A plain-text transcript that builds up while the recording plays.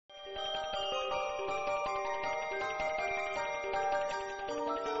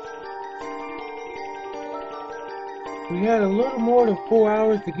We had a little more than 4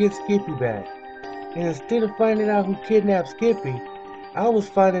 hours to get Skippy back. And instead of finding out who kidnapped Skippy, I was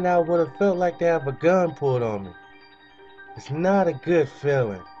finding out what it felt like to have a gun pulled on me. It's not a good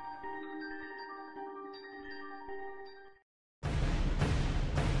feeling.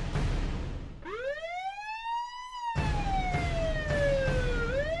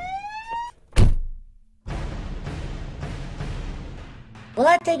 Well,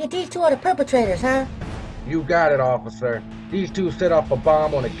 I take it these two are the perpetrators, huh? You got it, officer. These two set off a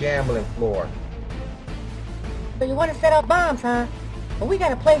bomb on a gambling floor. So you want to set up bombs, huh? Well, we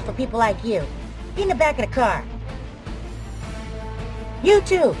got a place for people like you. Get in the back of the car. You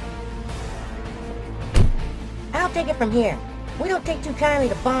two! I'll take it from here. We don't take too kindly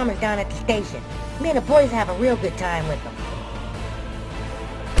to bombers down at the station. Me and the boys have a real good time with them.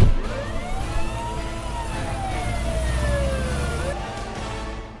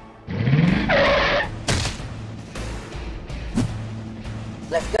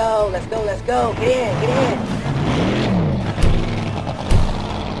 Let's go, let's go, let's go. Get in, get in.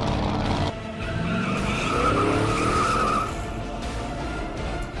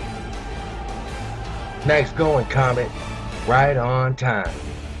 Nice going, Comet. Right on time.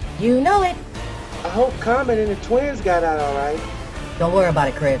 You know it. I hope Comet and the twins got out alright. Don't worry about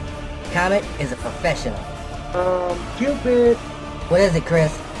it, Chris. Comet is a professional. Cupid. What is it,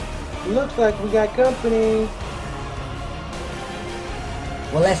 Chris? Looks like we got company.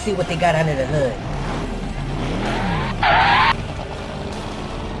 Well, let's see what they got under the hood.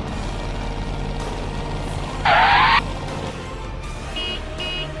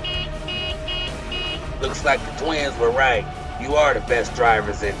 Looks like the twins were right. You are the best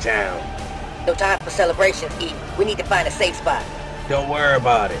drivers in town. No time for celebrations, E. We need to find a safe spot. Don't worry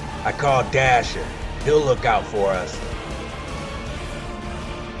about it. I called Dasher. He'll look out for us.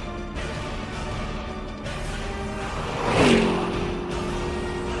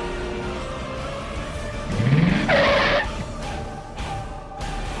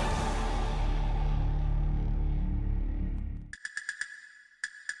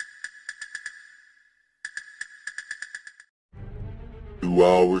 Two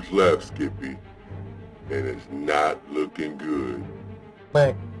hours left, Skippy. And it's not looking good.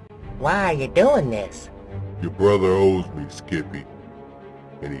 But why are you doing this? Your brother owes me, Skippy.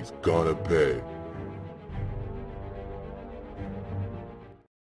 And he's gonna pay.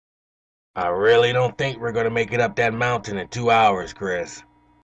 I really don't think we're gonna make it up that mountain in 2 hours, Chris.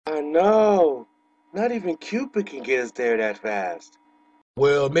 I know. Not even Cupid can get us there that fast.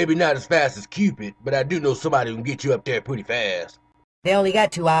 Well, maybe not as fast as Cupid, but I do know somebody who can get you up there pretty fast. They only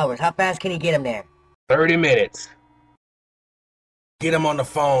got 2 hours. How fast can he get him there? 30 minutes. Get him on the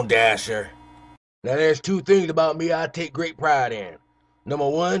phone, Dasher. Now there's two things about me I take great pride in. Number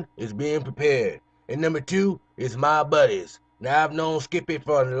one is being prepared. And number two is my buddies. Now I've known Skippy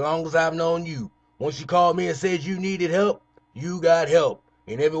for as long as I've known you. Once you called me and said you needed help, you got help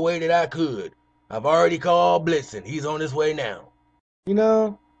in every way that I could. I've already called Blitzen. He's on his way now. You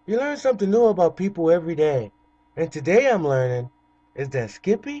know, you learn something new about people every day. And today I'm learning is that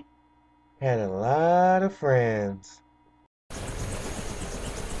Skippy had a lot of friends.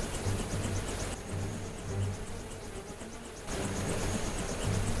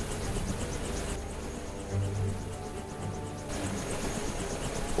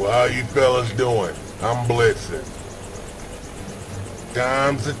 Well, how you fellas doing? I'm Blitzen.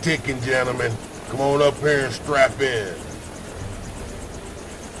 Time's a ticking, gentlemen. Come on up here and strap in.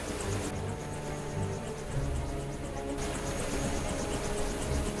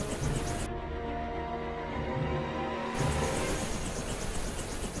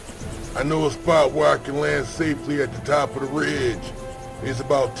 I know a spot where I can land safely at the top of the ridge. It's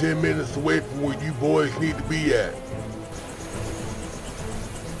about 10 minutes away from where you boys need to be at.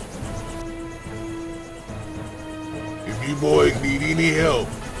 If you boys need any help,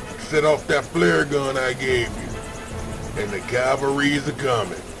 set off that flare gun I gave you. And the cavalry's a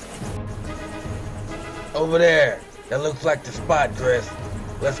coming. Over there. That looks like the spot, Chris.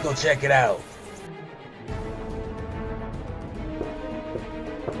 Let's go check it out.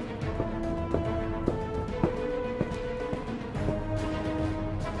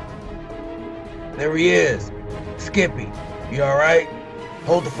 There he is. Skippy, you alright?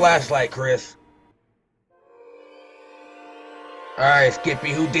 Hold the flashlight, Chris. Alright,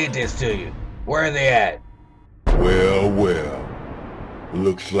 Skippy, who did this to you? Where are they at? Well, well.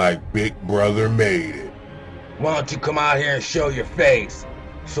 Looks like Big Brother made it. Why don't you come out here and show your face,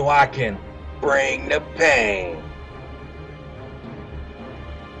 so I can bring the pain?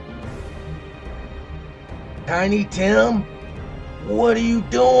 Tiny Tim? What are you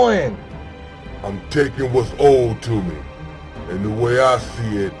doing? I'm taking what's owed to me. And the way I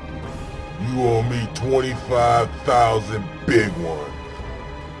see it, you owe me 25,000 big ones.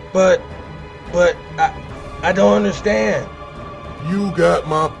 But I don't understand. You got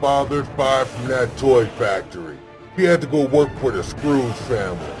my father fired from that toy factory. He had to go work for the Scrooge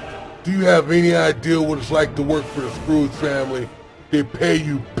family. Do you have any idea what it's like to work for the Scrooge family? They pay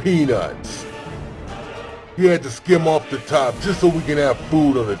you peanuts. He had to skim off the top just so we can have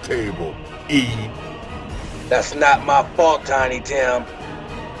food on the table. E. That's not my fault, Tiny Tim.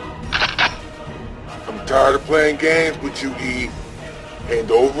 I'm tired of playing games with you, E.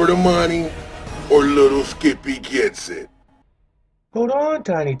 Hand over the money, or little Skippy gets it. Hold on,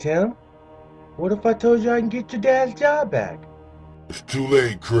 Tiny Tim. What if I told you I can get your dad's job back? It's too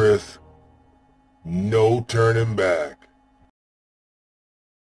late, Chris. No turning back.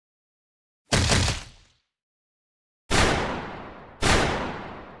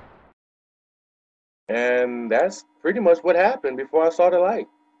 And that's pretty much what happened before I saw the light.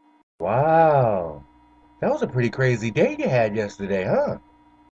 Wow. That was a pretty crazy day you had yesterday, huh?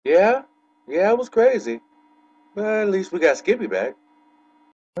 Yeah, it was crazy. But at least we got Skippy back.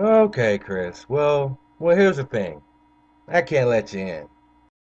 Okay, Chris. Well, here's the thing. I can't let you in.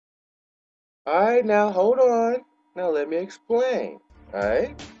 Alright, now hold on. Now let me explain.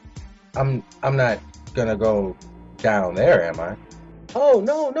 Alright? I'm not gonna go down there, am I? Oh,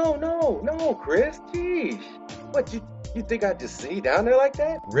 no, Chris. Jeez. What, you think I'd just see down there like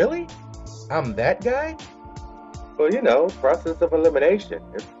that? Really? I'm that guy? Well, process of elimination.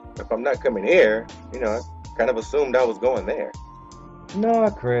 If I'm not coming here, I kind of assumed I was going there. Nah,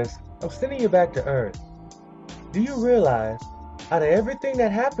 Chris. I'm sending you back to Earth. Do you realize, out of everything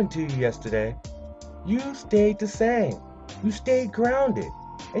that happened to you yesterday, you stayed the same. You stayed grounded.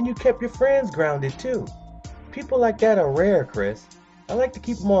 And you kept your friends grounded, too. People like that are rare, Chris. I like to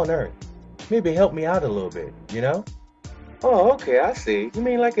keep them on Earth. Maybe help me out a little bit, Oh, okay, I see. You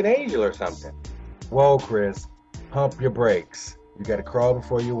mean like an angel or something? Whoa, Chris. Pump your brakes. You gotta crawl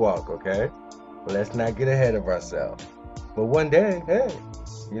before you walk, okay? But let's not get ahead of ourselves. But one day, hey,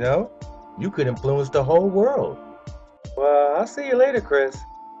 you could influence the whole world. Well, I'll see you later, Chris.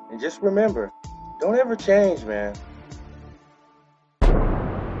 And just remember, don't ever change, man.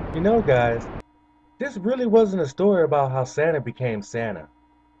 Guys, this really wasn't a story about how Santa became Santa.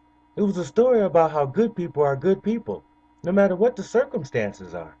 It was a story about how good people are good people, no matter what the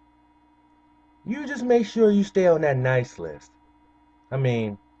circumstances are. You just make sure you stay on that nice list. I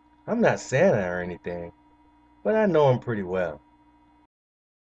mean, I'm not Santa or anything, but I know him pretty well.